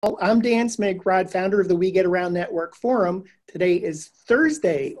I'm Dan Smigrod, founder of the We Get Around Network Forum. Today is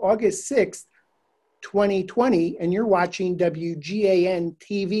Thursday, August 6th, 2020, and you're watching WGAN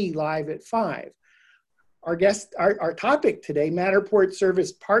TV live at 5. Our topic today, Matterport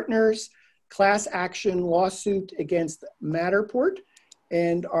Service Partners, class action lawsuit against Matterport.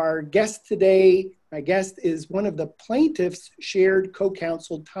 And our guest today, my guest is one of the plaintiffs' shared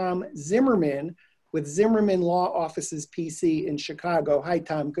co-counsel, Tom Zimmerman, with Zimmerman Law Offices PC in Chicago. Hi,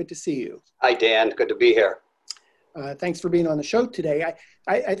 Tom. Good to see you. Hi, Dan. Good to be here. Thanks for being on the show today.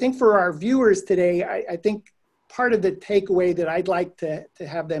 I think for our viewers today, I think part of the takeaway that I'd like to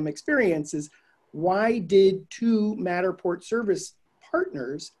have them experience is why did two Matterport service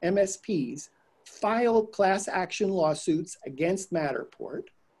partners, MSPs, file class action lawsuits against Matterport?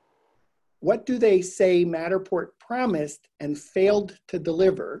 What do they say Matterport promised and failed to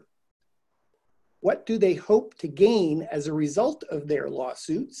deliver? What do they hope to gain as a result of their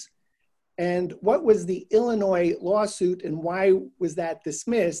lawsuits? And what was the Illinois lawsuit and why was that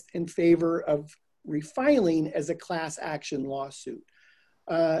dismissed in favor of refiling as a class action lawsuit?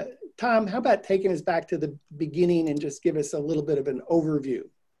 Tom, how about taking us back to the beginning and just give us a little bit of an overview?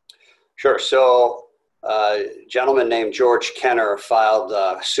 Sure. So a gentleman named George Kenner filed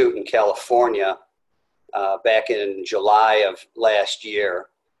a suit in California back in July of last year.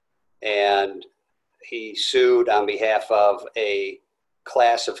 And he sued on behalf of a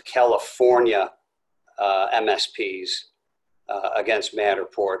class of California MSPs against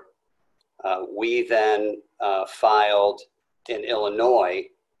Matterport. We then filed in Illinois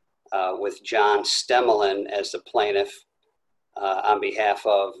with John Stemmelin as the plaintiff on behalf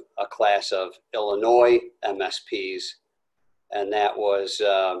of a class of Illinois MSPs, and that was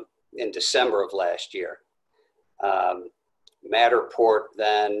in December of last year. Matterport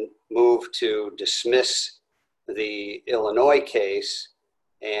then moved to dismiss the Illinois case,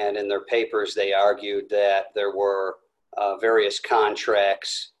 and in their papers they argued that there were various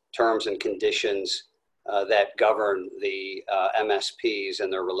contracts, terms and conditions that govern the MSPs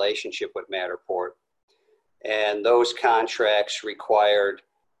and their relationship with Matterport. And those contracts required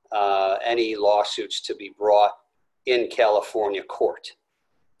any lawsuits to be brought in California court.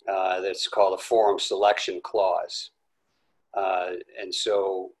 That's called a forum selection clause. And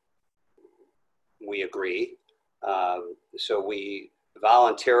so we agree. So we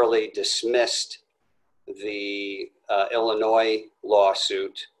voluntarily dismissed the Illinois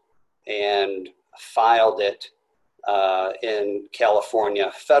lawsuit and filed it in California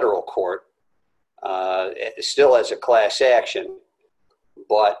federal court, still as a class action.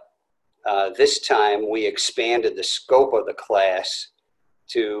 But this time we expanded the scope of the class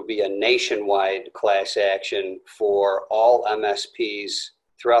to be a nationwide class action for all MSPs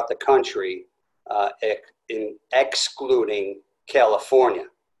throughout the country, excluding California.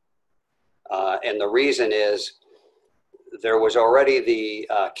 And the reason is there was already the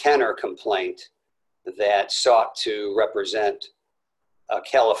Kenner complaint that sought to represent a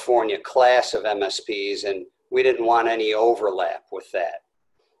California class of MSPs, and we didn't want any overlap with that.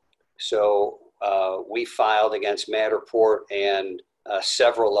 So we filed against Matterport and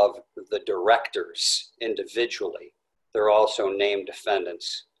several of the directors individually. They're also named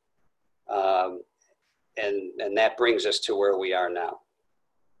defendants. And that brings us to where we are now.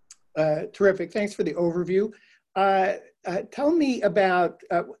 Terrific. Thanks for the overview. Tell me about,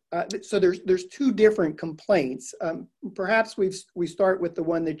 so there's two different complaints. Perhaps we start with the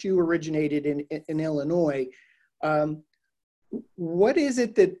one that you originated in Illinois. What is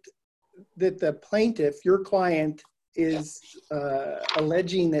it that the plaintiff, your client, is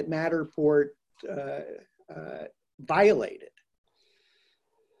alleging that Matterport violated?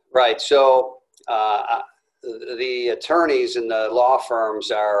 Right. So the attorneys in the law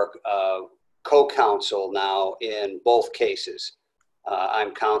firms are co-counsel now in both cases.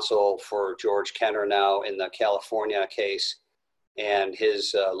 I'm counsel for George Kenner now in the California case, and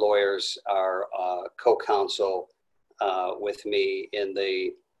his lawyers are co-counsel with me in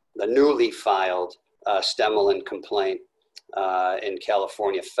the newly filed Stemmelin complaint in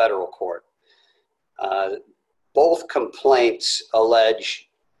California federal court. Both complaints allege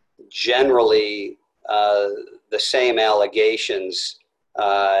generally the same allegations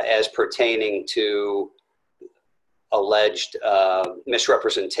as pertaining to alleged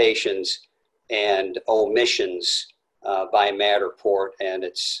misrepresentations and omissions by Matterport and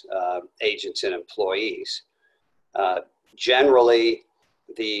its agents and employees. Generally,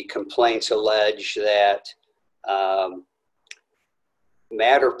 the complaints allege that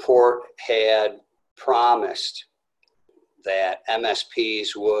Matterport had promised that MSPs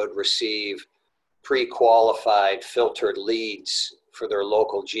would receive pre-qualified filtered leads for their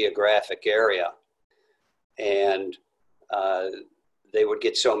local geographic area. And they would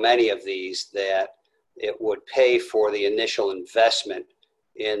get so many of these that it would pay for the initial investment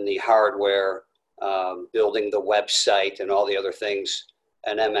in the hardware, building the website and all the other things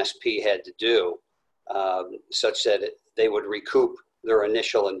an MSP had to do, such that they would recoup their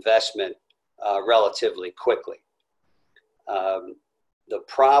initial investment relatively quickly. The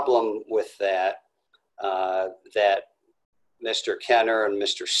problem with that, that Mr. Kenner and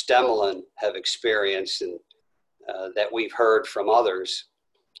Mr. Stemelin have experienced, and that we've heard from others,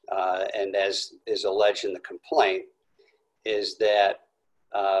 and as is alleged in the complaint, is that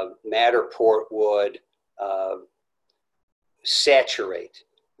Matterport would saturate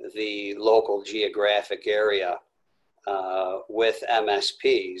the local geographic area with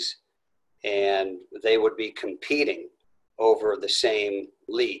MSPs, and they would be competing over the same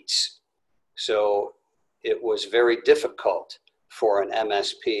leads. So it was very difficult for an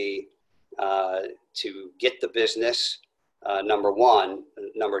MSP to get the business, number one.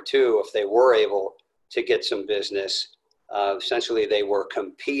 Number two, if they were able to get some business, essentially they were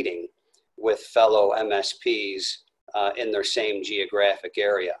competing with fellow MSPs in their same geographic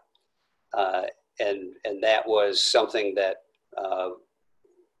area. And that was something that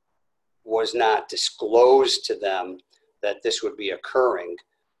was not disclosed to them, that this would be occurring.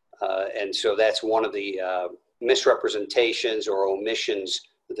 And so that's one of the misrepresentations or omissions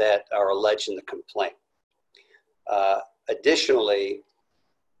that are alleged in the complaint. Additionally,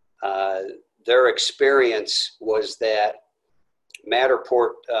 their experience was that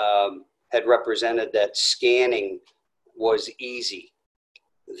Matterport had represented that scanning was easy,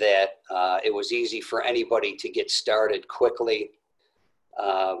 that it was easy for anybody to get started quickly,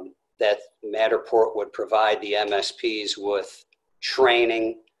 that Matterport would provide the MSPs with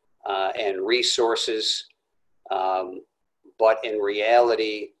training and resources. But in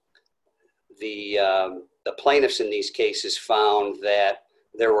reality, the plaintiffs in these cases found that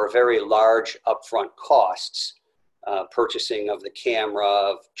there were very large upfront costs, purchasing of the camera,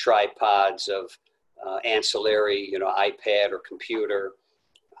 of tripods, of ancillary, iPad or computer,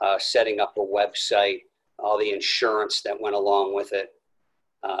 setting up a website, all the insurance that went along with it.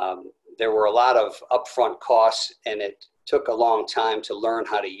 There were a lot of upfront costs, and it took a long time to learn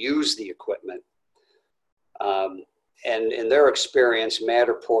how to use the equipment. And in their experience,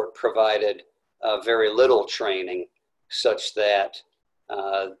 Matterport provided very little training, such that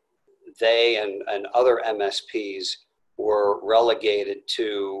they and other MSPs were relegated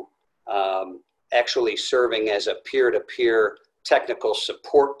to actually serving as a peer-to-peer technical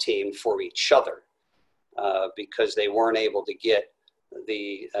support team for each other, because they weren't able to get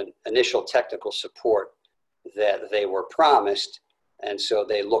the initial technical support that they were promised. And so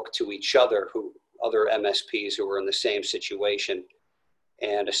they looked to each other, other MSPs who were in the same situation,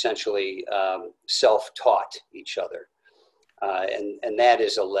 and essentially self-taught each other. And that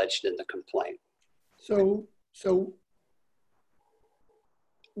is alleged in the complaint. So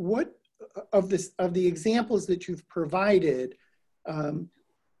what of the examples that you've provided,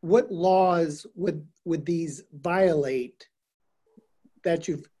 what laws would these violate that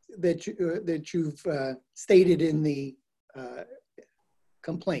you've stated in the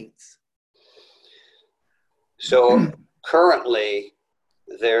complaints? So currently,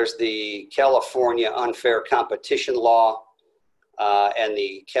 there's the California Unfair Competition Law and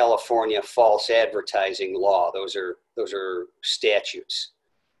the California False Advertising Law. Those are statutes.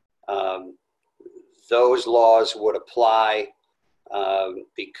 Those laws would apply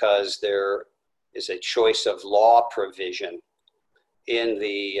because there is a choice of law provision in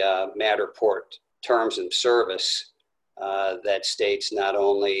the Matterport terms of service that states not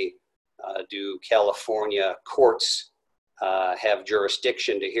only do California courts have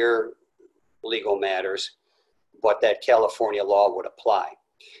jurisdiction to hear legal matters, but that California law would apply.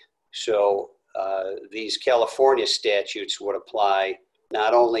 So these California statutes would apply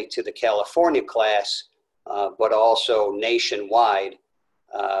not only to the California class, but also nationwide,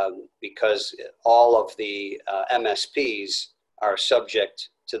 because all of the MSPs are subject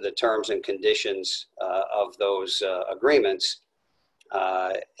to the terms and conditions of those agreements,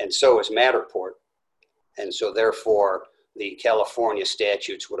 and so is Matterport. And so therefore, the California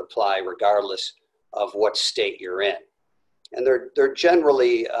statutes would apply regardless of what state you're in. And they're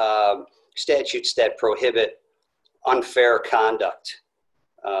generally statutes that prohibit unfair conduct,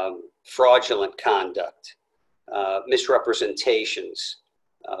 fraudulent conduct, misrepresentations,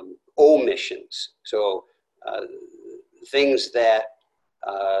 omissions. So things that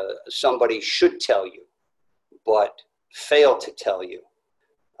somebody should tell you, but failed to tell you.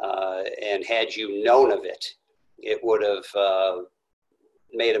 And had you known of it, it would have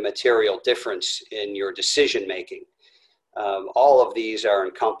made a material difference in your decision making. All of these are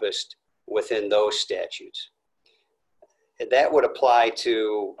encompassed within those statutes. And that would apply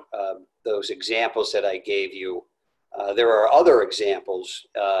to those examples that I gave you. There are other examples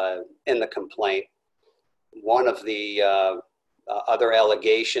in the complaint. One of the other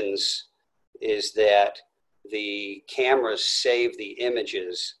allegations is that the cameras save the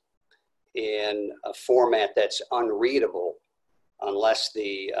images in a format that's unreadable unless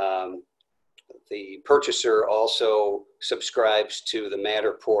the purchaser also subscribes to the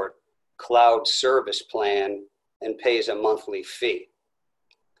Matterport cloud service plan and pays a monthly fee.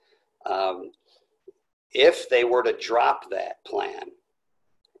 If they were to drop that plan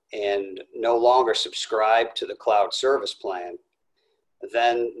and no longer subscribe to the cloud service plan,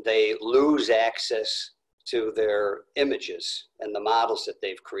 then they lose access to their images and the models that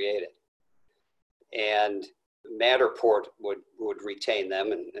they've created. And Matterport would retain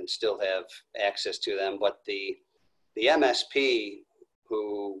them and still have access to them, but the MSP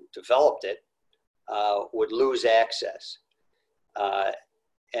who developed it would lose access.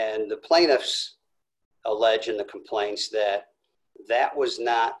 And the plaintiffs allege in the complaints that that was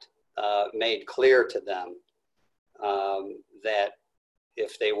not made clear to them, that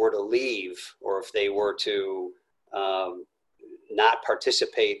if they were to leave or if they were to not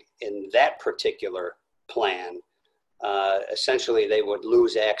participate in that particular plan, essentially they would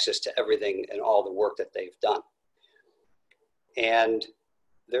lose access to everything and all the work that they've done. And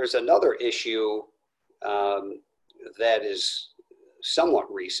there's another issue that is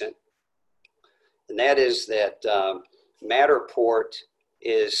somewhat recent, and that is that Matterport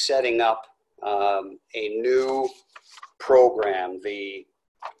is setting up a new program, the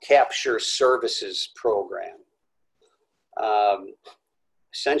Capture Services Program.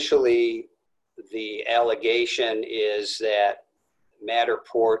 Essentially, the allegation is that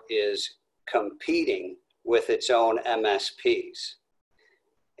Matterport is competing with its own MSPs.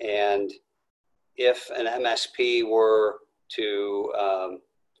 And if an MSP were to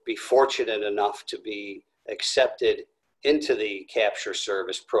be fortunate enough to be accepted into the Capture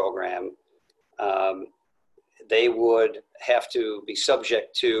Service Program, they would have to be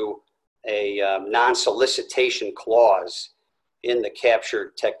subject to a non-solicitation clause in the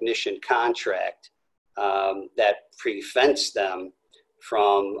Capture Technician contract that prevents them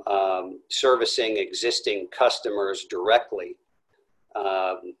from servicing existing customers directly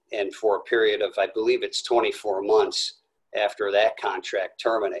and for a period of, I believe it's 24 months after that contract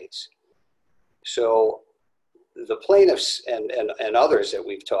terminates. So the plaintiffs and others that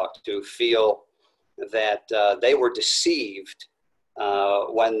we've talked to feel that they were deceived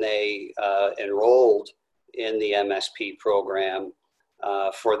when they enrolled in the MSP program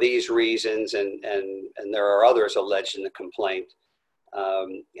for these reasons, and there are others alleged in the complaint.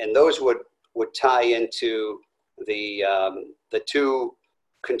 And those would tie into the two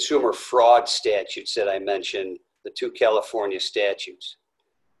consumer fraud statutes that I mentioned, the two California statutes.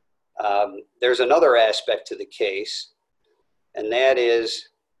 There's another aspect to the case, and that is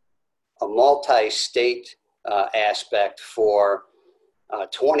a multi-state aspect for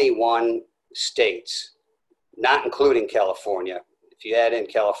 21 states, not including California. If you add in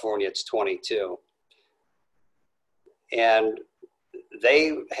California, it's 22. And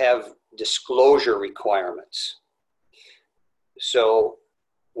they have disclosure requirements. So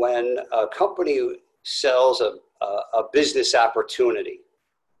when a company sells a business opportunity,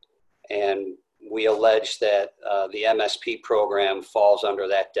 and we allege that the MSP program falls under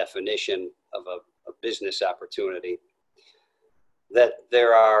that definition of a business opportunity, that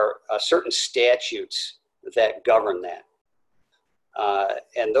there are certain statutes that govern that.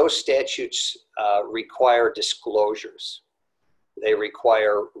 And those statutes require disclosures. They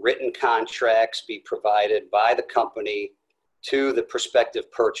require written contracts be provided by the company to the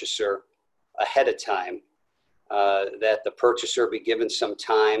prospective purchaser ahead of time, that the purchaser be given some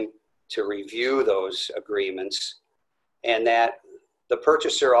time to review those agreements, and that the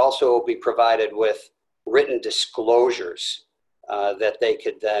purchaser also be provided with written disclosures that they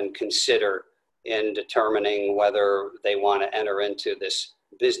could then consider in determining whether they want to enter into this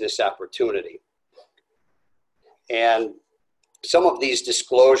business opportunity. And some of these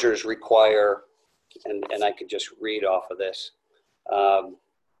disclosures require, and I could just read off of this,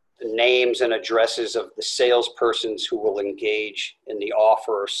 names and addresses of the salespersons who will engage in the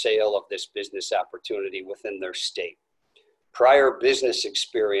offer or sale of this business opportunity within their state. Prior business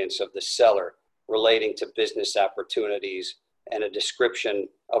experience of the seller relating to business opportunities, and a description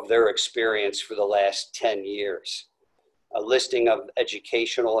of their experience for the last 10 years. A listing of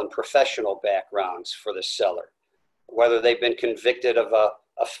educational and professional backgrounds for the seller, whether they've been convicted of a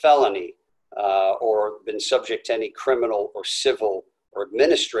a felony or been subject to any criminal or civil or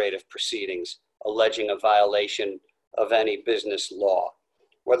administrative proceedings alleging a violation of any business law,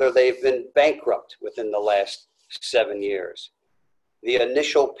 whether they've been bankrupt within the last 7 years, the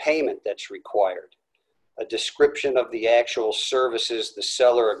initial payment that's required, a description of the actual services the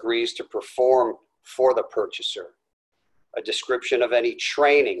seller agrees to perform for the purchaser, a description of any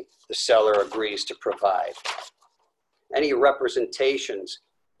training the seller agrees to provide, any representations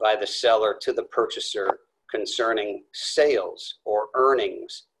by the seller to the purchaser concerning sales or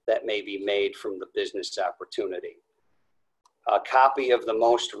earnings that may be made from the business opportunity, a copy of the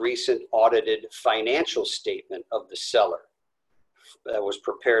most recent audited financial statement of the seller that was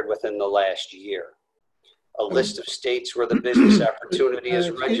prepared within the last year, a list of states where the business opportunity is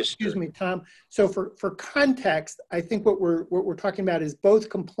registered. Excuse me, Tom. So for context, I think what we're talking about is both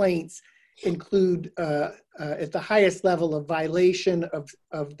complaints include at the highest level a violation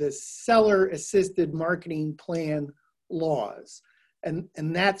of the seller-assisted marketing plan laws, and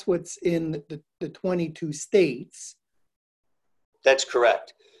that's what's in the 22 states. That's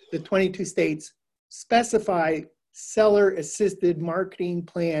correct. The 22 states specify seller-assisted marketing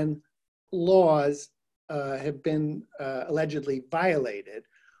plan laws have been allegedly violated.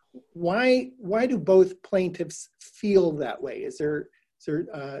 Why do both plaintiffs feel that way? Is there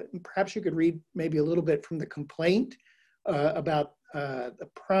perhaps you could read maybe a little bit from the complaint about the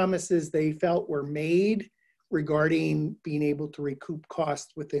promises they felt were made regarding being able to recoup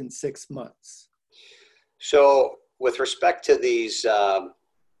costs within 6 months? So with respect to these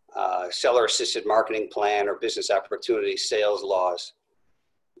seller-assisted marketing plan or business opportunity sales laws,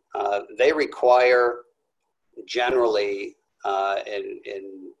 they require generally,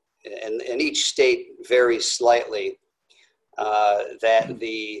 and each state varies slightly, that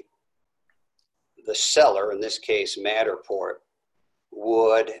the seller, in this case Matterport,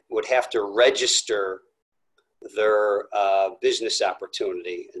 would have to register their business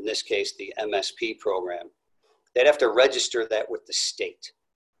opportunity, in this case the MSP program. They'd have to register that with the state,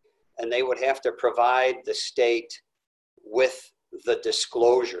 and they would have to provide the state with the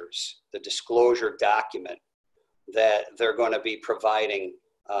disclosures, the disclosure document that they're going to be providing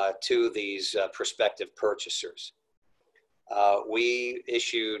to these prospective purchasers. We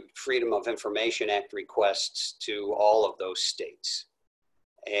issued Freedom of Information Act requests to all of those states.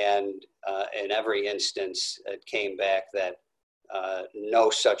 And in every instance, it came back that no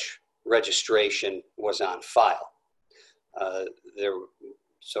such registration was on file.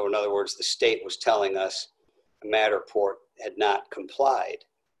 So in other words, the state was telling us Matterport had not complied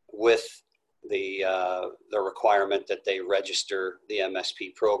with the requirement that they register the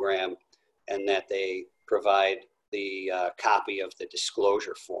MSP program and that they provide the copy of the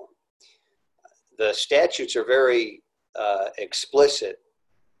disclosure form. The statutes are very explicit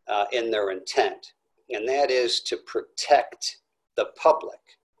in their intent, and that is to protect the public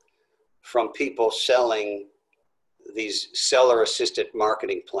from people selling these seller-assisted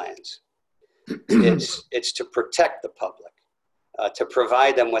marketing plans. It's to protect the public, to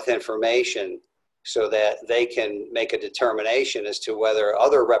provide them with information so that they can make a determination as to whether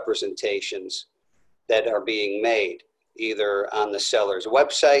other representations that are being made, either on the seller's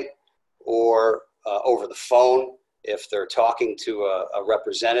website or over the phone, if they're talking to a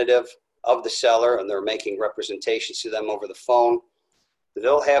representative of the seller and they're making representations to them over the phone,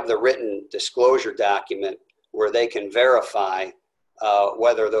 they'll have the written disclosure document where they can verify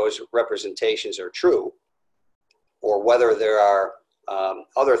whether those representations are true or whether there are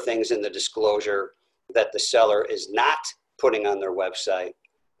other things in the disclosure that the seller is not putting on their website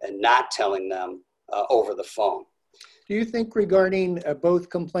and not telling them over the phone. Do you think regarding both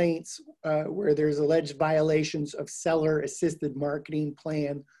complaints where there's alleged violations of seller-assisted marketing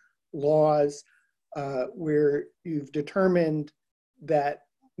plan laws, where you've determined that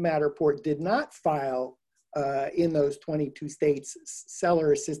Matterport did not file in those 22 states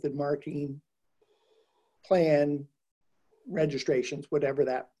seller-assisted marketing plan registrations, whatever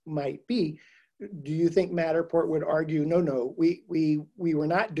that might be, do you think Matterport would argue, no, we were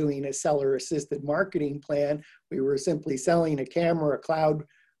not doing a seller-assisted marketing plan. We were simply selling a camera, a cloud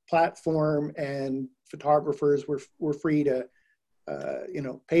platform, and photographers were free to,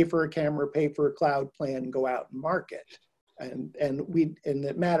 pay for a camera, pay for a cloud plan, and go out and market. And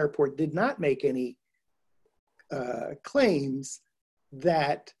that Matterport did not make any claims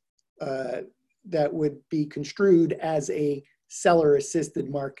that that would be construed as a seller-assisted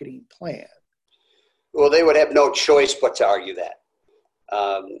marketing plan. Well, they would have no choice but to argue that.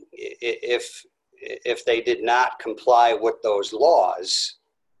 If they did not comply with those laws,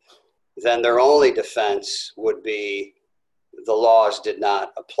 then their only defense would be the laws did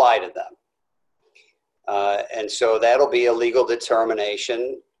not apply to them. And so that'll be a legal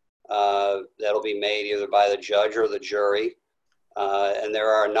determination that'll be made either by the judge or the jury. And there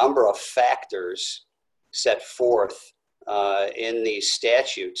are a number of factors set forth in these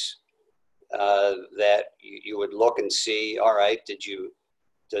statutes that you would look and see, all right,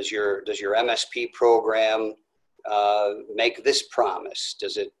 does your MSP program make this promise?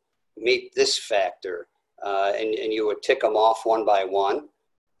 Does it meet this factor? And you would tick them off one by one,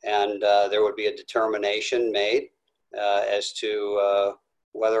 and there would be a determination made as to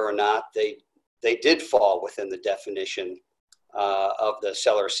whether or not they did fall within the definition of the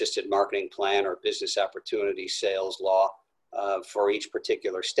seller-assisted marketing plan or business opportunity sales law for each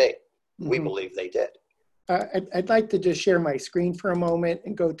particular state. Mm-hmm. We believe they did. I'd like to just share my screen for a moment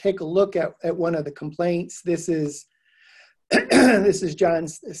and go take a look at one of the complaints. This is this is John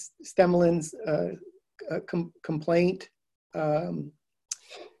Stemlin's complaint. If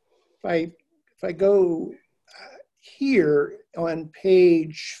I go here on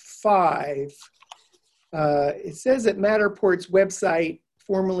page 5, it says that Matterport's website,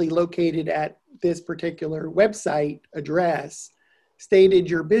 formerly located at this particular website address, stated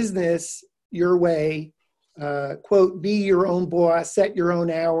your business your way, quote, be your own boss, set your own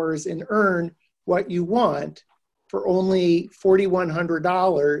hours, and earn what you want for only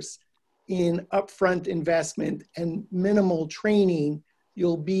 $4,100 in upfront investment and minimal training.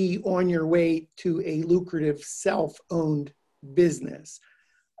 You'll be on your way to a lucrative self-owned business.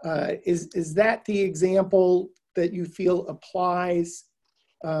 Is that the example that you feel applies,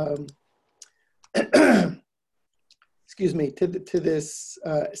 excuse me, to this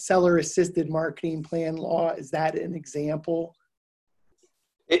seller-assisted marketing plan law? Is that an example?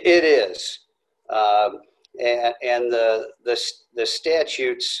 It is, and the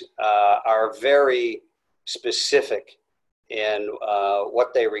statutes are very specific in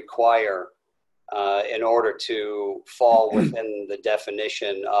what they require in order to fall within the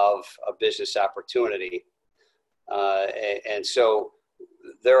definition of a business opportunity. And so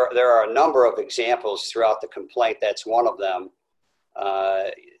there are a number of examples throughout the complaint. That's one of them,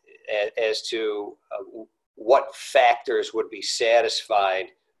 as to what factors would be satisfied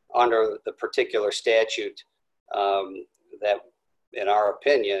under the particular statute that, in our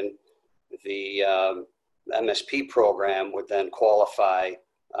opinion, the MSP program would then qualify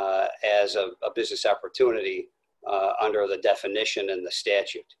as a business opportunity under the definition in the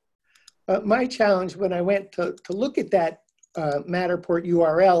statute. My challenge when I went to look at that Matterport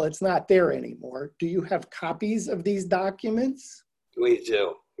URL, it's not there anymore. Do you have copies of these documents? We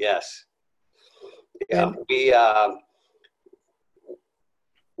do, yes. Yeah,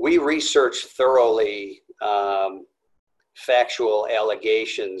 we researched thoroughly factual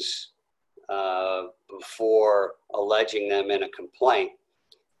allegations before alleging them in a complaint.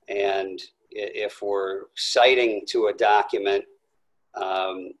 And if we're citing to a document,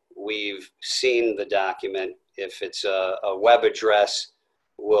 we've seen the document. If it's a web address,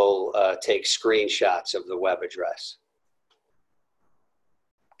 we'll take screenshots of the web address.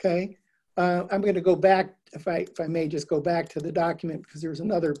 Okay. I'm going to go back, if I may just go back to the document, because there's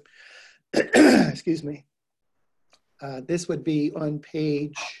another, excuse me. This would be on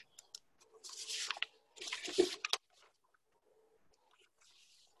page,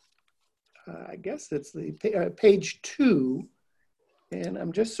 I guess it's the page 2, and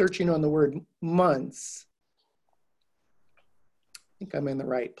I'm just searching on the word months. I think I'm in the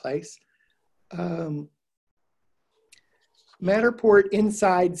right place. Matterport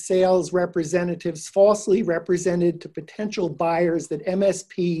inside sales representatives falsely represented to potential buyers that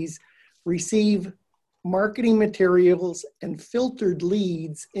MSPs receive marketing materials and filtered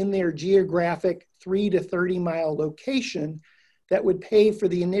leads in their geographic 3 to 30 mile location that would pay for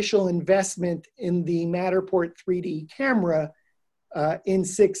the initial investment in the Matterport 3D camera in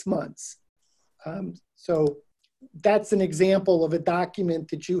 6 months. So that's an example of a document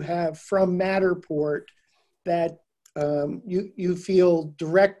that you have from Matterport that you feel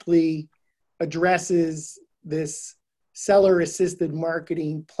directly addresses this seller-assisted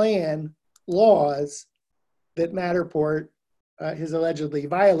marketing plan laws that Matterport has allegedly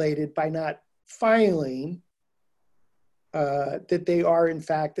violated by not filing that they are in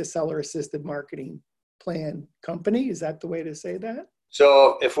fact a seller-assisted marketing plan company. Is that the way to say that?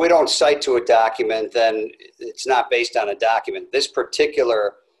 So if we don't cite to a document, then it's not based on a document. This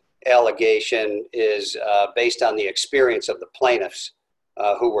particular allegation is based on the experience of the plaintiffs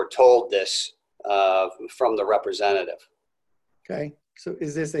who were told this from the representative. Okay, so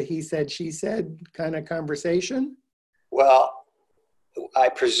is this a he said, she said kind of conversation? Well, I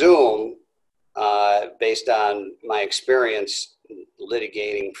presume based on my experience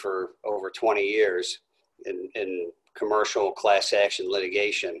litigating for over 20 years in commercial class action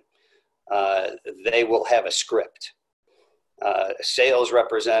litigation, they will have a script. Sales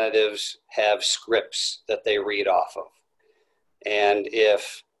representatives have scripts that they read off of. And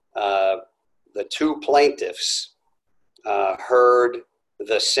if the two plaintiffs heard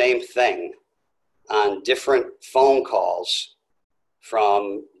the same thing on different phone calls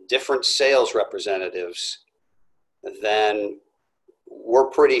from different sales representatives, then we're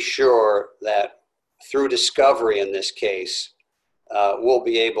pretty sure that through discovery in this case, we'll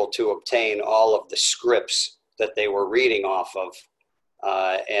be able to obtain all of the scripts that they were reading off of.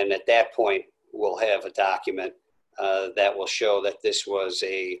 And at that point, we'll have a document that will show that this was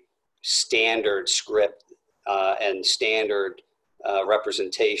a standard script and standard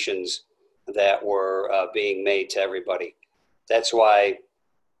representations that were being made to everybody. That's why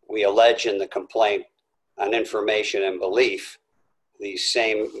we allege in the complaint on information and belief, these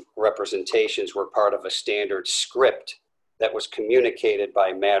same representations were part of a standard script that was communicated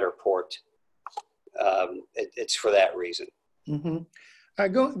by Matterport. It's for that reason.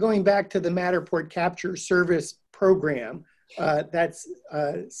 Mm-hmm. Going back to the Matterport Capture Service Program, that's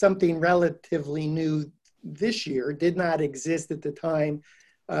something relatively new this year, did not exist at the time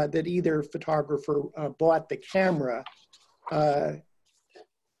that either photographer bought the camera.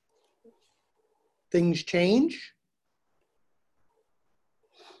 Things change?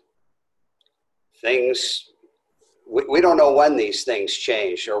 We don't know when these things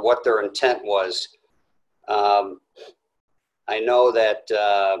changed or what their intent was. I know that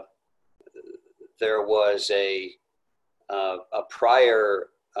there was a prior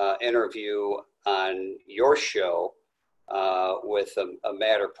interview on your show with a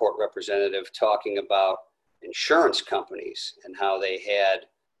Matterport representative talking about insurance companies and how they had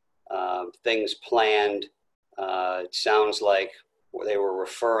things planned. It sounds like they were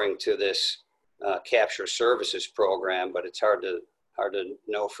referring to this capture services program, but it's hard to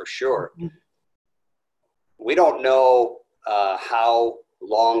know for sure. Mm-hmm. We don't know how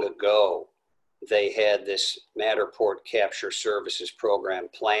long ago they had this Matterport Capture Services program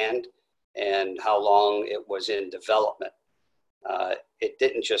planned and how long it was in development. It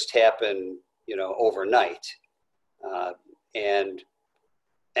didn't just happen, overnight. And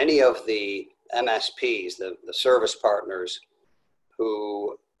any of the MSPs, the service partners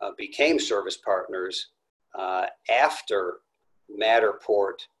who became service partners after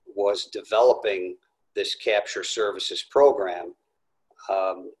Matterport was developing this capture services program,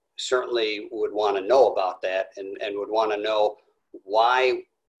 certainly would want to know about that and would want to know why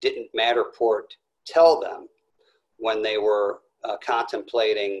didn't Matterport tell them when they were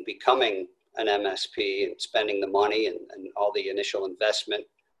contemplating becoming an MSP and spending the money and all the initial investment,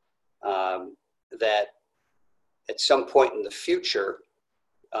 that at some point in the future,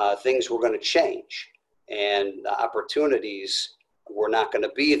 things were going to change and the opportunities were not going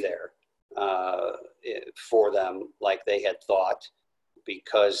to be there for them like they had thought,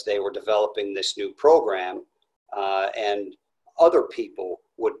 because they were developing this new program and other people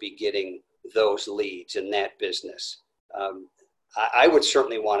would be getting those leads in that business. I would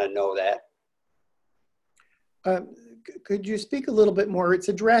certainly want to know that. Could you speak a little bit more? It's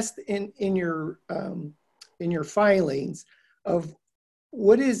addressed in your filings of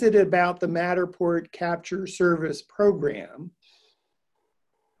what is it about the Matterport Capture Service Program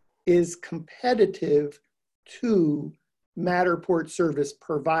is competitive to Matterport service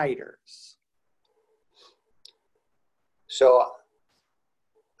providers? So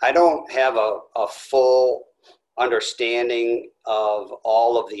I don't have a full understanding of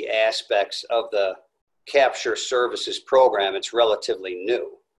all of the aspects of the Capture Services Program. It's relatively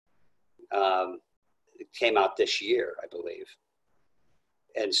new. It came out this year, I believe.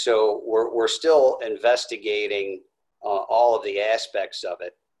 And so we're still investigating all of the aspects of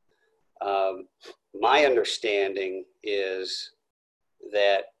it. My understanding is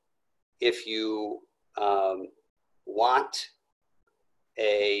that if you want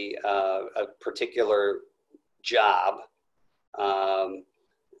a particular job,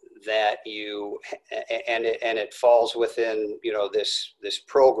 that you and it falls within this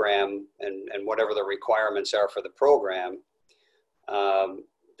program and whatever the requirements are for the program,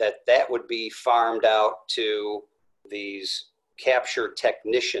 that would be farmed out to these capture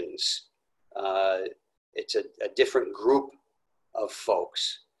technicians. It's a different group of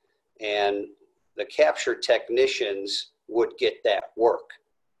folks, and the capture technicians would get that work.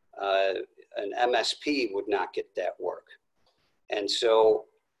 An MSP would not get that work. And so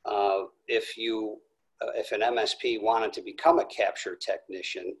if an MSP wanted to become a capture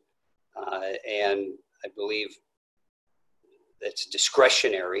technician, And I believe it's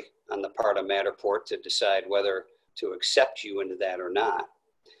discretionary on the part of Matterport to decide whether to accept you into that or not.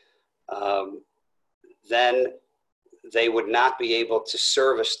 Then they would not be able to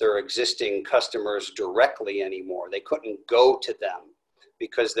service their existing customers directly anymore. They couldn't go to them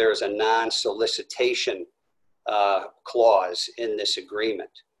because there's a non-solicitation clause in this agreement.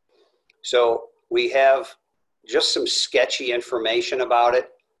 So we have just some sketchy information about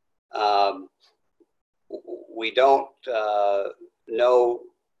it. We don't know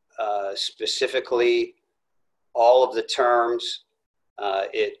specifically all of the terms.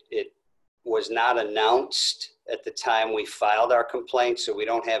 It was not announced at the time we filed our complaint, so we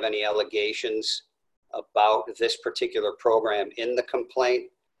don't have any allegations about this particular program in the complaint,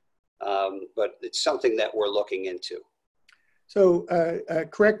 but it's something that we're looking into. So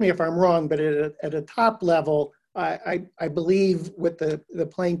correct me if I'm wrong, but at a top level, I believe what the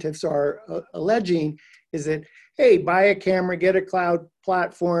plaintiffs are alleging is that, hey, buy a camera, get a cloud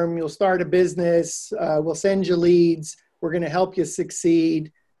platform, you'll start a business, we'll send you leads, we're going to help you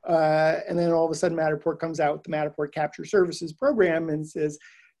succeed. And then all of a sudden Matterport comes out with the Matterport Capture Services program and says,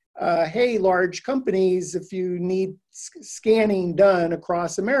 hey, large companies, if you need scanning done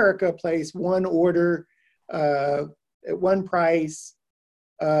across America, place one order at one price,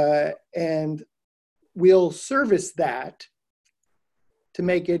 and we'll service that to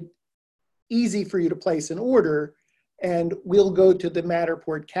make it easy for you to place an order, and we'll go to the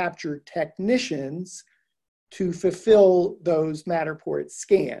Matterport Capture technicians to fulfill those Matterport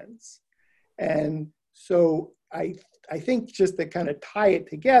scans. And so I think just to kind of tie it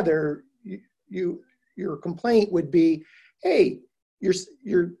together, your complaint would be, hey,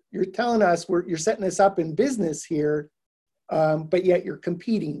 you're telling us you're setting us up in business here, but yet you're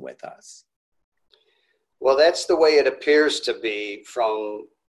competing with us. Well, that's the way it appears to be from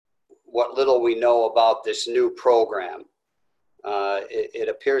what little we know about this new program. It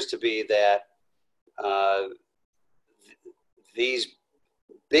appears to be that these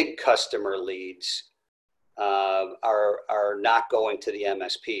big customer leads are not going to the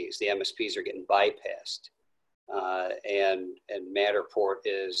MSPs. The MSPs are getting bypassed, and Matterport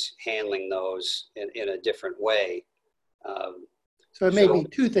is handling those in a different way. So it may be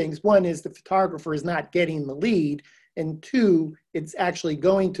two things. One is the photographer is not getting the lead, and two, it's actually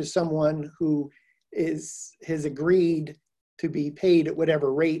going to someone who has agreed to be paid at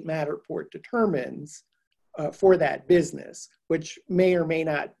whatever rate Matterport determines for that business, which may or may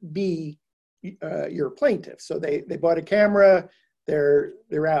not be your plaintiff. So they bought a camera, they're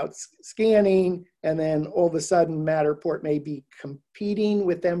out scanning, and then all of a sudden Matterport may be competing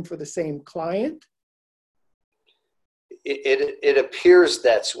with them for the same client. It appears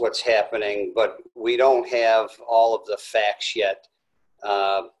that's what's happening, but we don't have all of the facts yet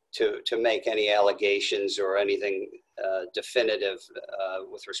to make any allegations or anything definitive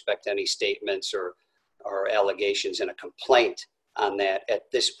with respect to any statements or allegations in a complaint on that at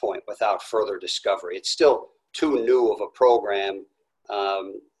this point without further discovery. It's still too new of a program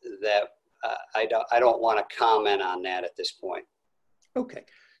that I don't want to comment on that at this point. Okay.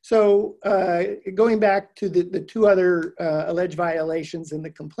 So going back to the two other alleged violations in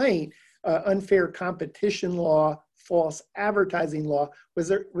the complaint, unfair competition law, false advertising law, was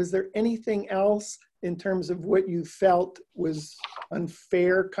there anything else in terms of what you felt was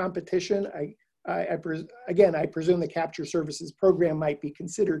unfair competition? Again, I presume the Capture Services program might be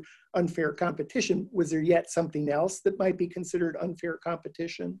considered unfair competition. Was there yet something else that might be considered unfair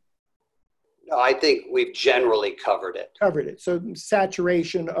competition? No, I think we've generally covered it. So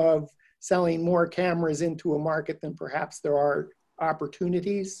saturation of selling more cameras into a market than perhaps there are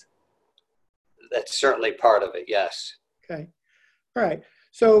opportunities? That's certainly part of it, yes. Okay. All right.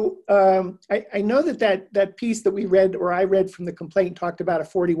 So I know that piece that we read, or I read from the complaint, talked about a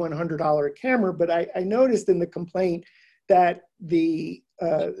 $4,100 camera, but I noticed in the complaint that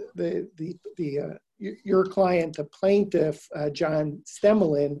your client, the plaintiff, John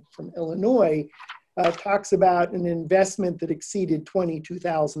Stemelin from Illinois, talks about an investment that exceeded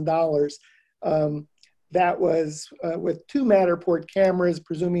 $22,000. That was with two Matterport cameras,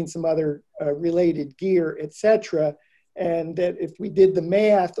 presuming some other related gear, etc. And that if we did the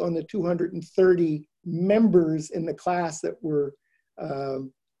math on the 230 members in the class that were,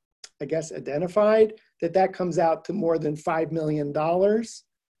 I guess, identified, that comes out to more than $5 million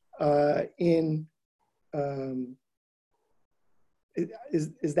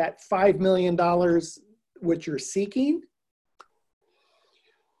is that $5 million what you're seeking?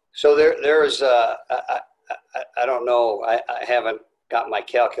 So there's I don't know, I haven't got my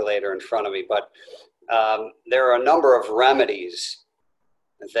calculator in front of me, but there are a number of remedies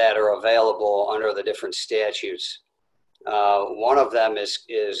that are available under the different statutes. One of them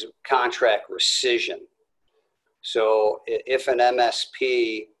is contract rescission. So if an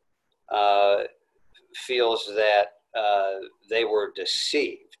MSP feels that they were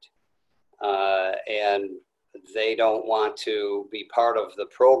deceived and they don't want to be part of the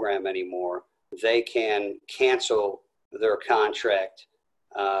program anymore, they can cancel their contract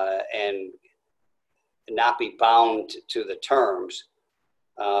and not be bound to the terms.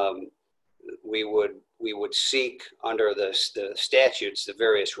 We would seek under the statutes the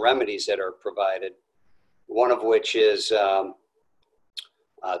various remedies that are provided. One of which is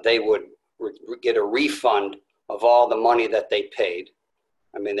they would get a refund of all the money that they paid.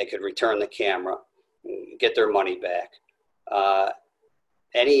 I mean, they could return the camera, get their money back.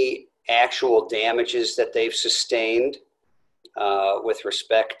 Any actual damages that they've sustained with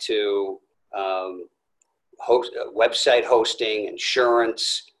respect to website hosting,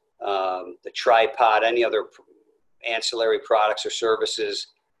 insurance, the tripod, any other ancillary products or services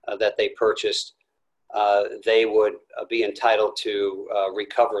that they purchased, they would be entitled to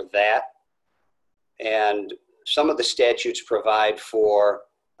recover that. And some of the statutes provide for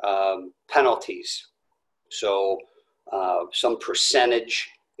penalties. So some percentage,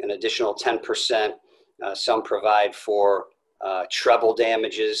 an additional 10%. Some provide for treble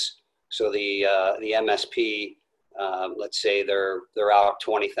damages. So the MSP, let's say they're out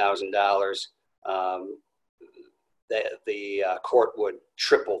 $20,000, the court would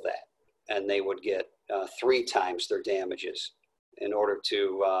triple that, and they would get 3 times their damages in order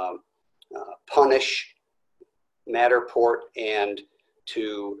to punish Matterport and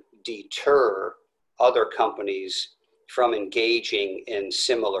to deter other companies from engaging in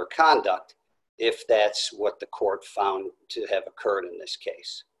similar conduct if that's what the court found to have occurred in this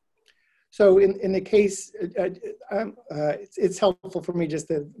case. So in the case, it's helpful for me just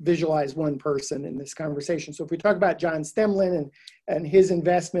to visualize one person in this conversation. So if we talk about John Stemlin and his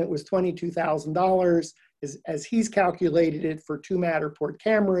investment was $22,000, as he's calculated it for 2 Matterport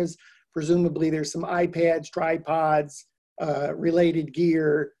cameras, presumably there's some iPads, tripods, related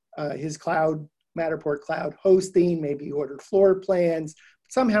gear, his Matterport cloud hosting, maybe he ordered floor plans.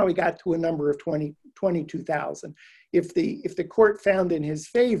 Somehow he got to a number of 22,000. If the court found in his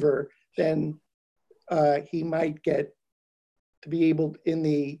favor, then he might get to be able in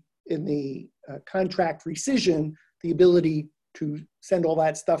the contract rescission, the ability to send all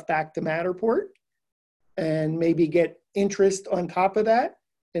that stuff back to Matterport and maybe get interest on top of that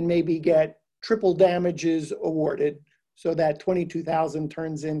and maybe get triple damages awarded so that 22,000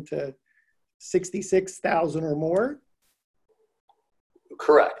 turns into 66,000 or more.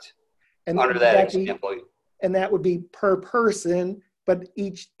 Correct. And under that example. And that would be per person, but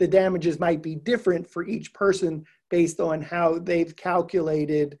the damages might be different for each person based on how they've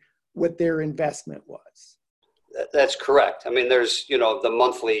calculated what their investment was. That's correct. I mean, there's, the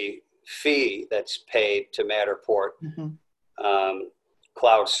monthly fee that's paid to Matterport,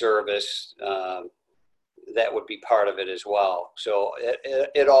 cloud service, that would be part of it as well. So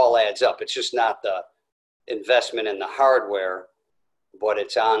it all adds up. It's just not the investment in the hardware, but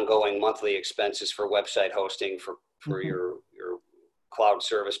it's ongoing monthly expenses for website hosting, for your cloud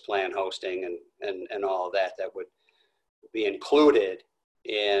service plan hosting and all of that would be included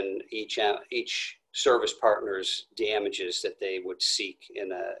in each service partner's damages that they would seek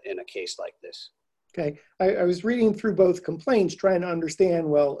in a case like this. Okay, I was reading through both complaints trying to understand,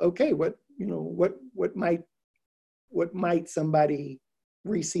 well, okay, what might somebody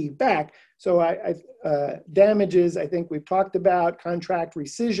receive back? So damages, I think we've talked about contract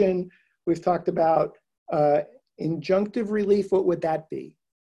rescission. We've talked about injunctive relief. What would that be?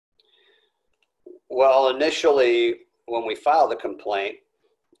 Well, initially, when we filed the complaint,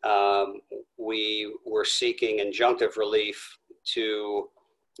 we were seeking injunctive relief to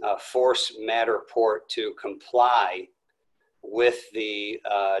force Matterport to comply with the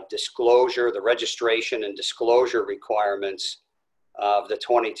disclosure, the registration and disclosure requirements of the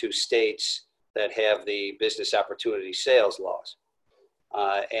 22 states that have the business opportunity sales laws,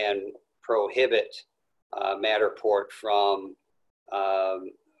 and prohibit Matterport from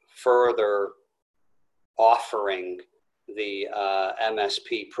further offering the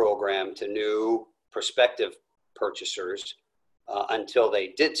MSP program to new prospective purchasers until they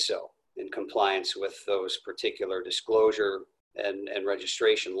did so in compliance with those particular disclosure and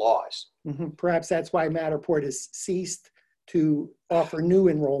registration laws. Perhaps that's why Matterport has ceased to offer new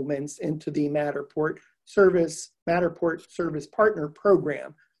enrollments into the Matterport Service Partner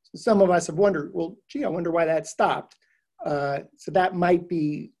Program. So some of us have wondered, well, gee, I wonder why that stopped. So that might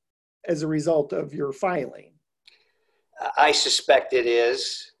be as a result of your filing. I suspect it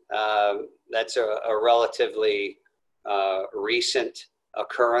is. That's a relatively recent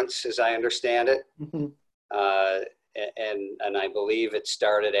occurrence, as I understand it. Mm-hmm. And I believe it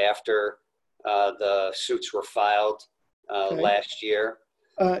started after the suits were filed Okay. last year.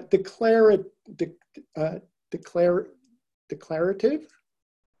 Declarative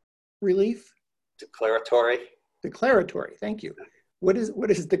relief? Declaratory. Declaratory, thank you. What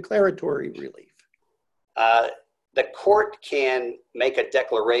is declaratory relief? The court can make a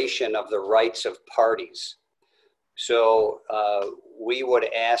declaration of the rights of parties. So we would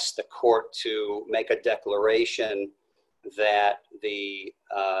ask the court to make a declaration that the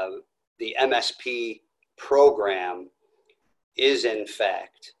MSP program is in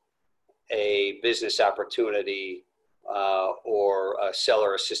fact a business opportunity or a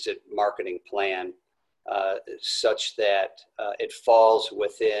seller-assisted marketing plan such that it falls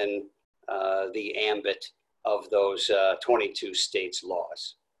within the ambit of those 22 states'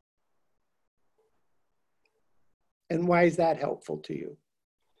 laws. And why is that helpful to you?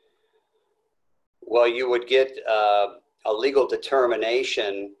 Well, you would get a legal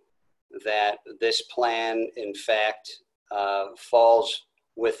determination that this plan, in fact, falls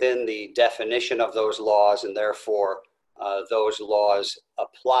within the definition of those laws, and therefore those laws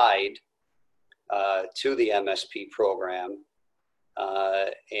applied to the MSP program.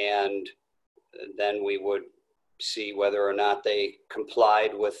 And then we would see whether or not they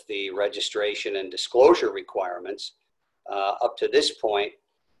complied with the registration and disclosure requirements. Up to this point,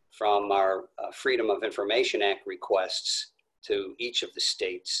 from our Freedom of Information Act requests to each of the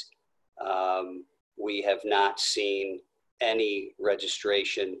states, we have not seen any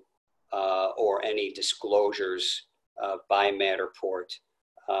registration or any disclosures by Matterport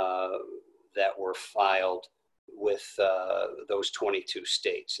that were filed with those 22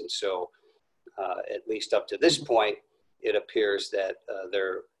 states. And so at least up to this point, it appears that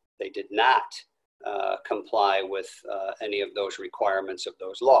they did not comply with any of those requirements of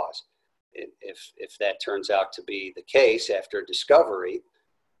those laws. If that turns out to be the case after discovery,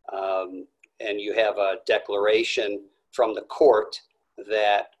 and you have a declaration from the court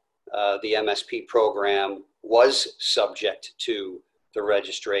that the MSP program was subject to the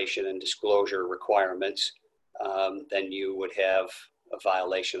registration and disclosure requirements, then you would have a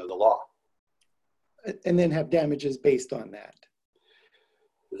violation of the law. And then have damages based on that.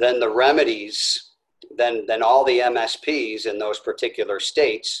 Then the remedies, then all the MSPs in those particular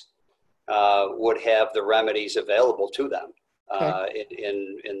states would have the remedies available to them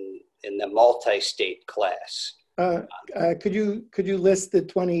in the multi-state class. Could you list the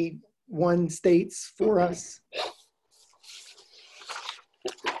 21 states for us?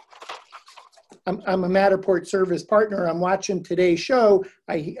 I'm a Matterport service partner. I'm watching today's show.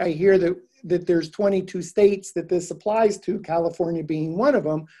 I hear that there's 22 states that this applies to, California being one of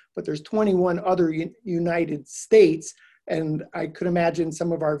them, but there's 21 other United States. And I could imagine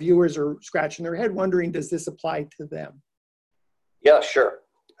some of our viewers are scratching their head wondering, does this apply to them? Yeah, sure.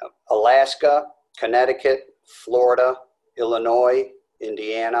 Alaska, Connecticut, Florida, Illinois,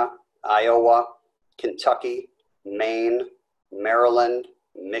 Indiana, Iowa, Kentucky, Maine, Maryland,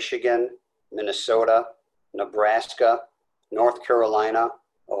 Michigan, Minnesota, Nebraska, North Carolina,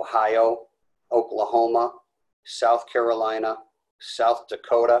 Ohio, Oklahoma, South Carolina, South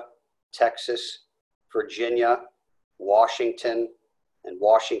Dakota, Texas, Virginia, Washington, and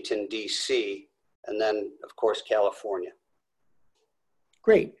Washington, D.C., and then, of course, California.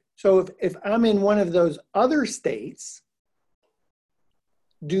 Great. So if I'm in one of those other states,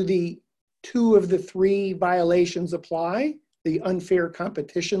 do the 2 of the 3 violations apply? The unfair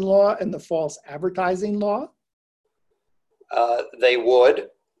competition law and the false advertising law? They would.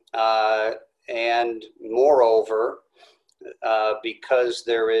 And moreover, because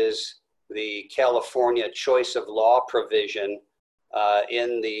there is the California choice of law provision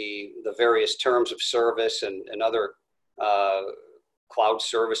in the various terms of service and other cloud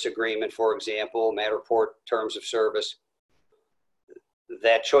service agreement, for example, Matterport terms of service,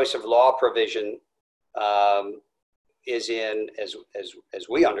 that choice of law provision is in, as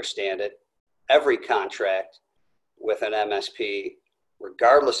we understand it, every contract with an MSP,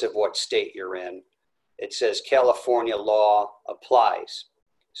 regardless of what state you're in. It says California law applies.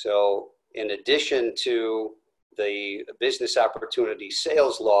 So in addition to the business opportunity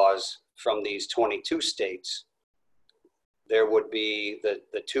sales laws from these 22 states, there would be the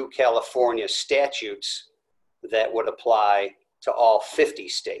 2 California statutes that would apply to all 50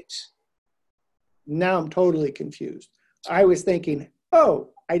 states. Now I'm totally confused. I was thinking, oh,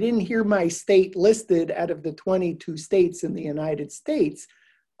 I didn't hear my state listed out of the 22 states in the United States.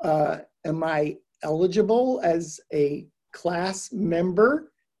 Am I eligible as a class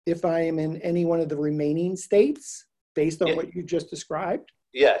member if I am in any one of the remaining states based on what you just described?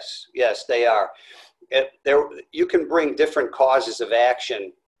 Yes, yes, they are. You can bring different causes of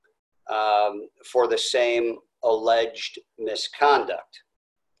action for the same alleged misconduct.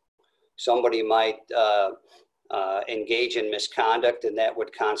 Somebody might engage in misconduct, and that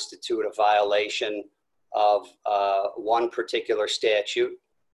would constitute a violation of one particular statute.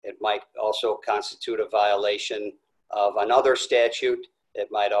 It might also constitute a violation of another statute. It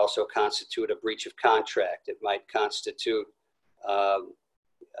might also constitute a breach of contract. It might constitute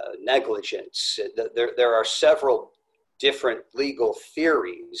negligence. There are several different legal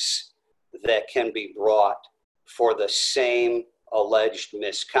theories that can be brought for the same alleged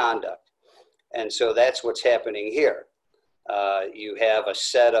misconduct. And so that's what's happening here. You have a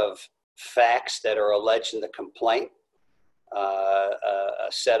set of facts that are alleged in the complaint, a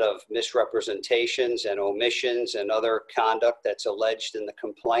set of misrepresentations and omissions and other conduct that's alleged in the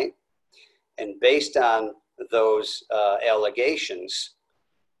complaint. And based on those allegations,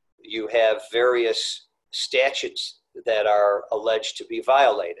 you have various statutes that are alleged to be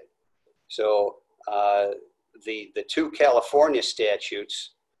violated. So the two California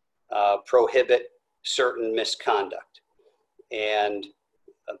statutes prohibit certain misconduct. And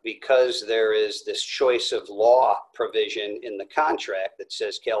because there is this choice of law provision in the contract that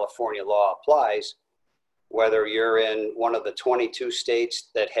says California law applies, whether you're in one of the 22 states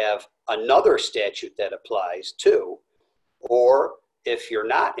that have another statute that applies too, or if you're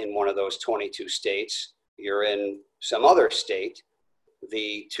not in one of those 22 states, you're in some other state,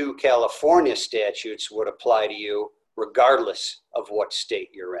 the two California statutes would apply to you regardless of what state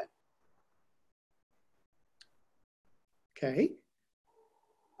you're in. Okay.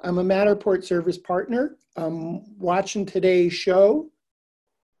 I'm a Matterport service partner. I'm watching today's show.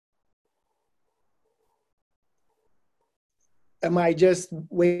 Am I just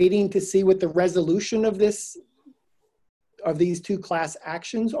waiting to see what the resolution of these two class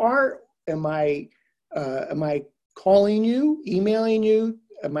actions are? Am I calling you, emailing you?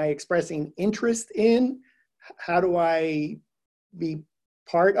 Am I expressing interest in? How do I be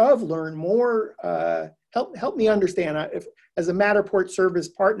part of, learn more? Help me understand. If, as a Matterport service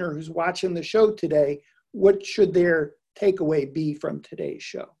partner who's watching the show today, what should their takeaway be from today's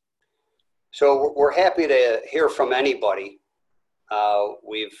show? So we're happy to hear from anybody.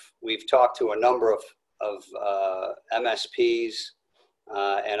 We've talked to a number of MSPs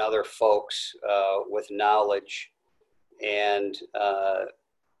and other folks with knowledge, and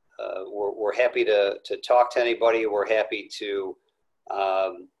we're happy to talk to anybody. We're happy to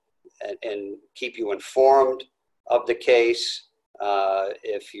and keep you informed of the case.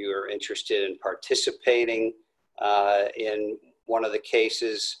 If you're interested in participating in one of the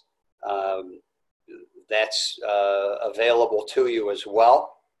cases, that's available to you as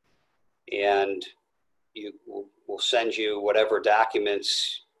well. And we'll send you whatever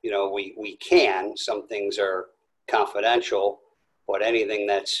documents, we can. Some things are confidential, but anything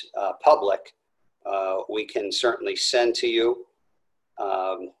that's public, we can certainly send to you.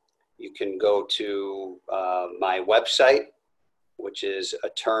 You can go to my website, which is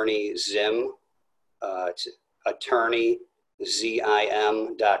Attorney Zim. It's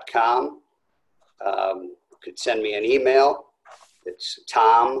attorneyzim.com. You could send me an email. It's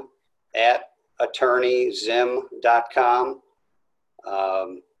tom@attorneyzim.com.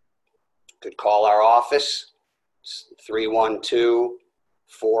 Could call our office. It's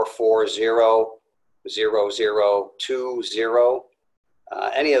 312-440-0020.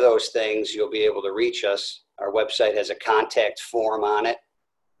 Any of those things, you'll be able to reach us. Our website has a contact form on it.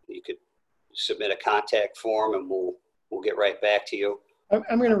 You could submit a contact form and we'll get right back to you.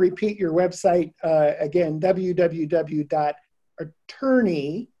 I'm going to repeat your website again,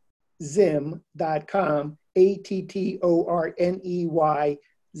 www.attorneyzim.com, ATTORNEY,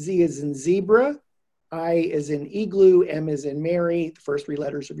 Z as in zebra, I as in igloo, M as in Mary, the first three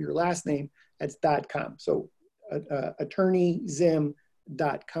letters of your last name, that's .com. So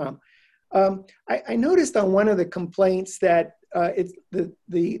attorneyzim.com. I noticed on one of the complaints that it's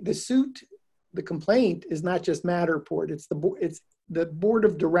the suit, the complaint is not just Matterport, it's the board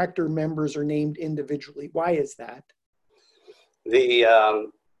of director members are named individually. Why is that?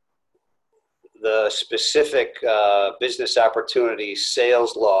 The specific business opportunity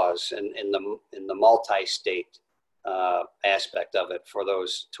sales laws in the multi-state aspect of it for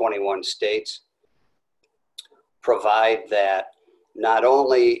those 21 states provide that not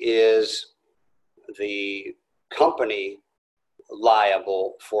only is the company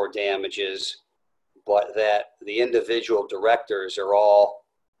liable for damages, but that the individual directors are all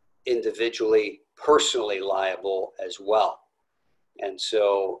individually personally liable as well. And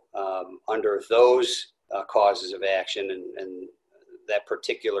so under those causes of action and that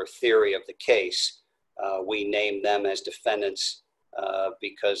particular theory of the case, we name them as defendants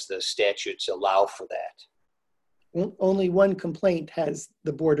because the statutes allow for that. Only one complaint has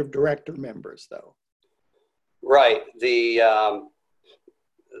the board of director members, though. Right. The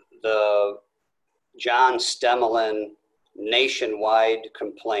John Stemelin nationwide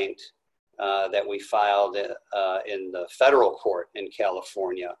complaint that we filed in the federal court in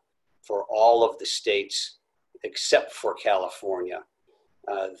California for all of the states except for California,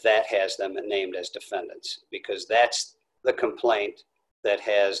 that has them named as defendants, because that's the complaint that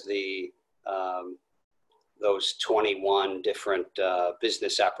has the those 21 different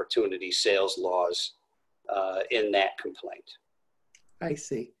business opportunity sales laws in that complaint. I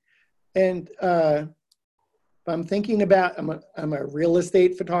see. And I'm thinking about, I'm a real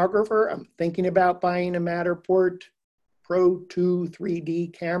estate photographer. I'm thinking about buying a Matterport Pro 2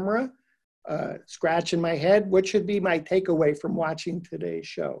 3D camera. Scratching my head. What should be my takeaway from watching today's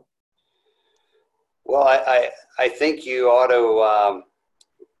show? Well, I think you ought to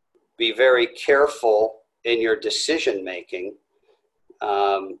be very careful in your decision making.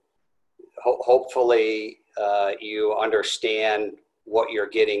 Hopefully, you understand what you're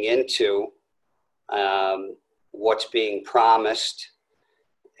getting into, what's being promised,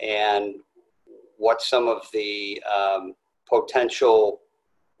 and what some of the potential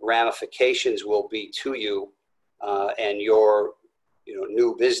ramifications will be to you and your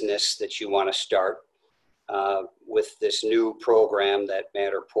new business that you want to start with this new program that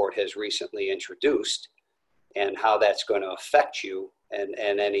Matterport has recently introduced, and how that's going to affect you and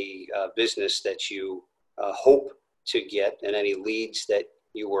any business that you hope to get, and any leads that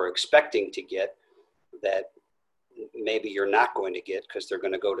you were expecting to get that maybe you're not going to get because they're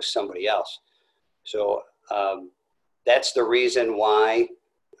going to go to somebody else. So that's the reason why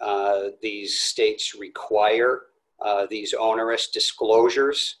these states require these onerous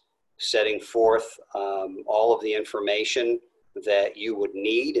disclosures, setting forth all of the information that you would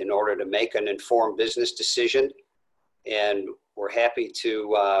need in order to make an informed business decision. And we're happy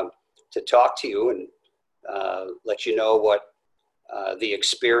to talk to you and let you know what the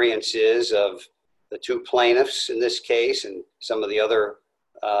experience is of the two plaintiffs in this case and some of the other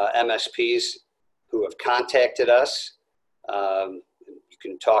MSPs who have contacted us. You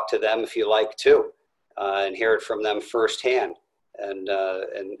can talk to them if you like too, and hear it from them firsthand,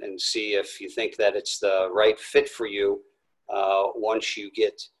 and see if you think that it's the right fit for you once you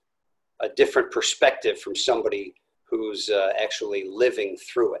get a different perspective from somebody who's actually living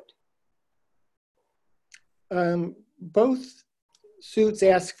through it. Both suits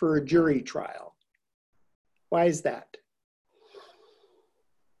ask for a jury trial. Why is that?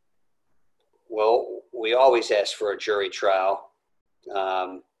 Well, we always ask for a jury trial.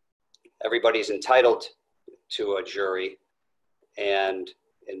 Everybody's entitled to a jury. And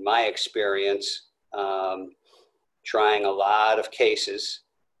in my experience, trying a lot of cases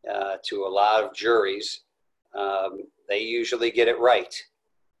to a lot of juries, they usually get it right.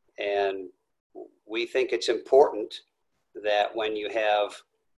 And we think it's important that when you have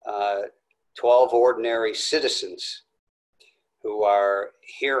 12 ordinary citizens who are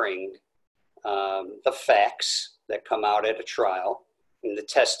hearing the facts that come out at a trial and the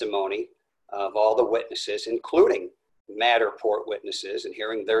testimony of all the witnesses, including Matterport witnesses, and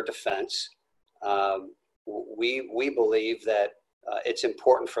hearing their defense, we believe that it's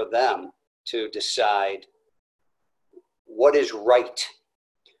important for them to decide what is right,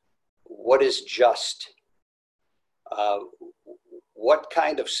 what is just, what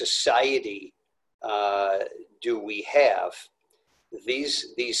kind of society do we have.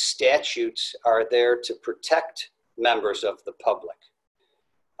 These statutes are there to protect members of the public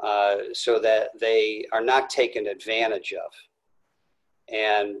so that they are not taken advantage of.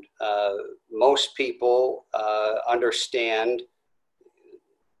 And most people understand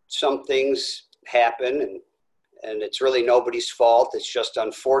some things happen and it's really nobody's fault. It's just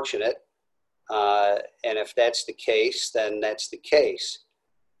unfortunate. And if that's the case, then that's the case.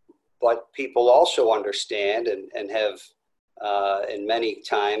 But people also understand and have in many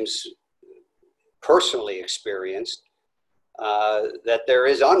times personally experienced that there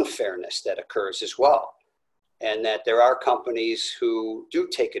is unfairness that occurs as well, and that there are companies who do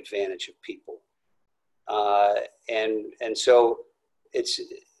take advantage of people. And so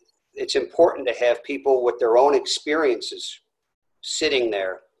it's important to have people with their own experiences sitting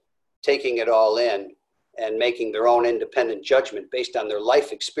there, taking it all in and making their own independent judgment based on their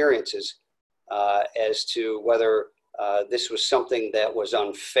life experiences as to whether this was something that was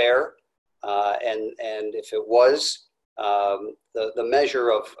unfair And if it was, the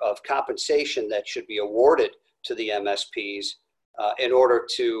measure of compensation that should be awarded to the MSPs in order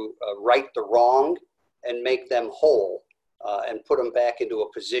to right the wrong and make them whole and put them back into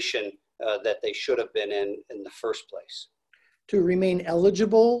a position that they should have been in the first place. To remain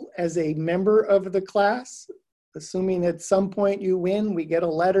eligible as a member of the class, assuming at some point you win, we get a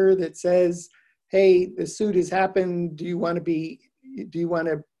letter that says, hey, the suit has happened. Do you want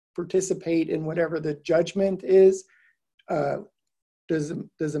to participate in whatever the judgment is? Does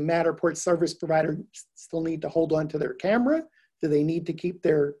a Matterport service provider still need to hold on to their camera? Do they need to keep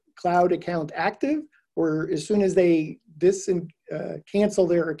their cloud account active? Or as soon as they cancel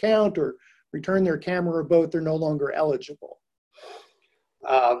their account or return their camera or both, they're no longer eligible?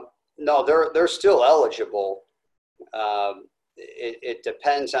 No, they're still eligible. It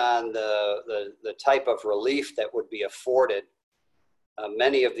depends on the type of relief that would be afforded.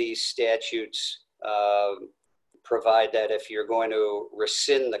 Many of these statutes provide that if you're going to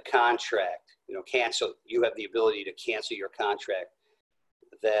rescind the contract, you have the ability to cancel your contract,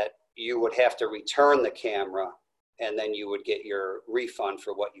 that you would have to return the camera and then you would get your refund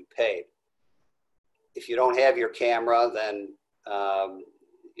for what you paid. If you don't have your camera, then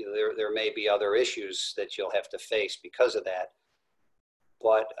there may be other issues that you'll have to face because of that.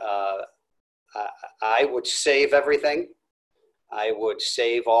 But I would save everything. I would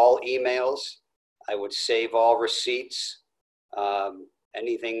save all emails. I would save all receipts.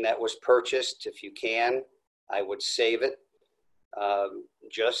 Anything that was purchased, if you can, I would save it.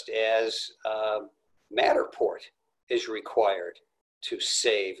 Just as Matterport is required to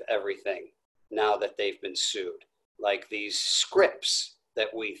save everything now that they've been sued. Like these scripts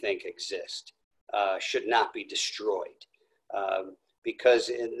that we think exist should not be destroyed. Because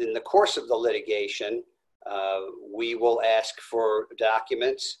in the course of the litigation, we will ask for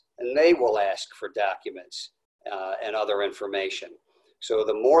documents and they will ask for documents and other information. So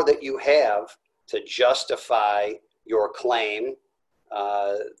the more that you have to justify your claim,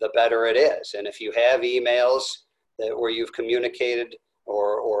 the better it is. And if you have emails where you've communicated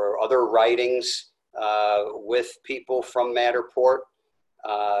or other writings with people from Matterport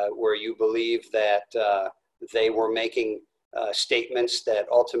where you believe that they were making statements that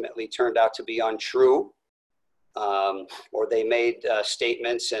ultimately turned out to be untrue, or they made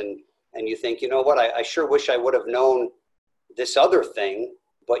statements and you think, you know what, I sure wish I would have known this other thing,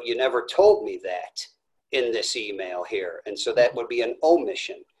 but you never told me that in this email here. And so that would be an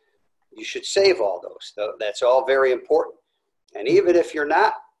omission. You should save all those. That's all very important. And even if you're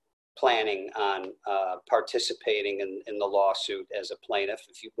not planning on participating in the lawsuit as a plaintiff,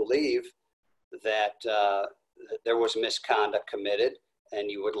 if you believe that there was misconduct committed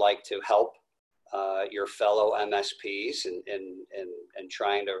and you would like to help your fellow MSPs and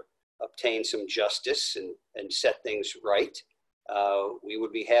trying to obtain some justice and set things right, we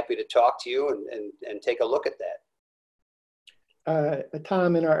would be happy to talk to you and take a look at that.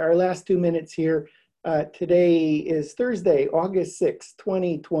 Tom, in our last 2 minutes here, today is Thursday, August 6th,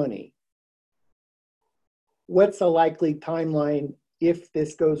 2020. What's a likely timeline if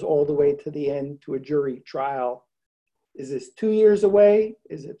this goes all the way to the end to a jury trial? Is this 2 years away?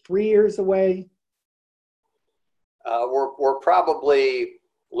 Is it 3 years away? We're probably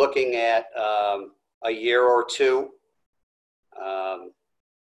looking at a year or two.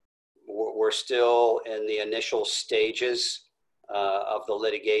 We're still in the initial stages of the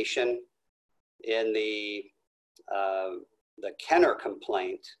litigation. In the Kenner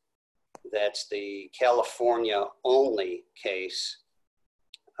complaint, that's the California only case,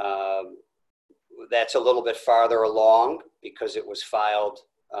 that's a little bit farther along because it was filed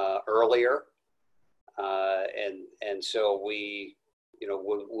earlier. And so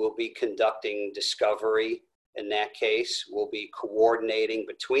we'll be conducting discovery in that case. We'll be coordinating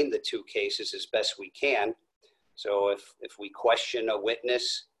between the two cases as best we can. So if we question a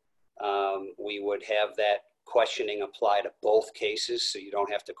witness, we would have that questioning apply to both cases, so you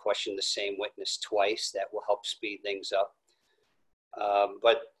don't have to question the same witness twice. That will help speed things up.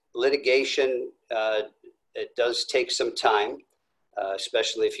 But litigation, it does take some time,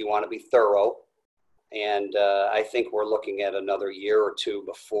 especially if you want to be thorough. And I think we're looking at another year or two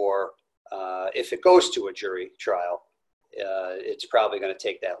before, if it goes to a jury trial, it's probably going to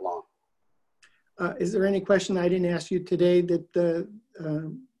take that long. Is there any question I didn't ask you today that?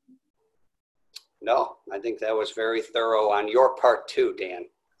 No, I think that was very thorough on your part too, Dan.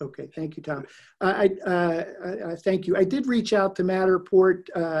 Okay, thank you, Tom. I thank you. I did reach out to Matterport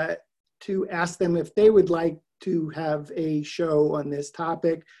to ask them if they would like to have a show on this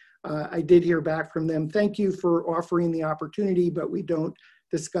topic. I did hear back from them. Thank you for offering the opportunity, but we don't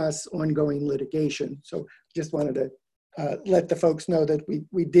discuss ongoing litigation. So just wanted to let the folks know that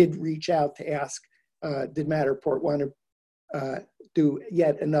we did reach out to ask, did Matterport want to do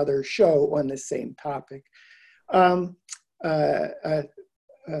yet another show on the same topic. Tom,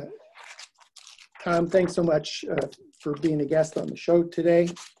 thanks so much for being a guest on the show today.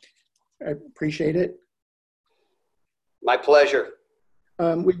 I appreciate it. My pleasure.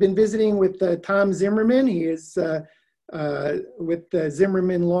 We've been visiting with Tom Zimmerman. He is with the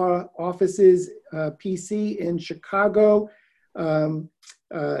Zimmerman Law Offices, PC in Chicago.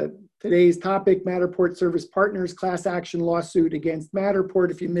 Today's topic, Matterport Service Partners class action lawsuit against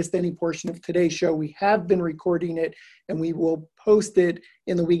Matterport. If you missed any portion of today's show, we have been recording it and we will post it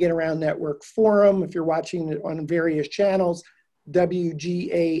in the We Get Around Network forum. If you're watching it on various channels,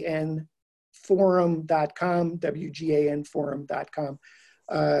 WGANforum.com, WGANforum.com.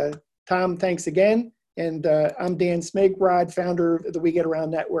 Tom, thanks again. And I'm Dan Smigrod, founder of the We Get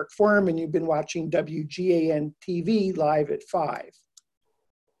Around Network forum, and you've been watching WGAN TV live at 5.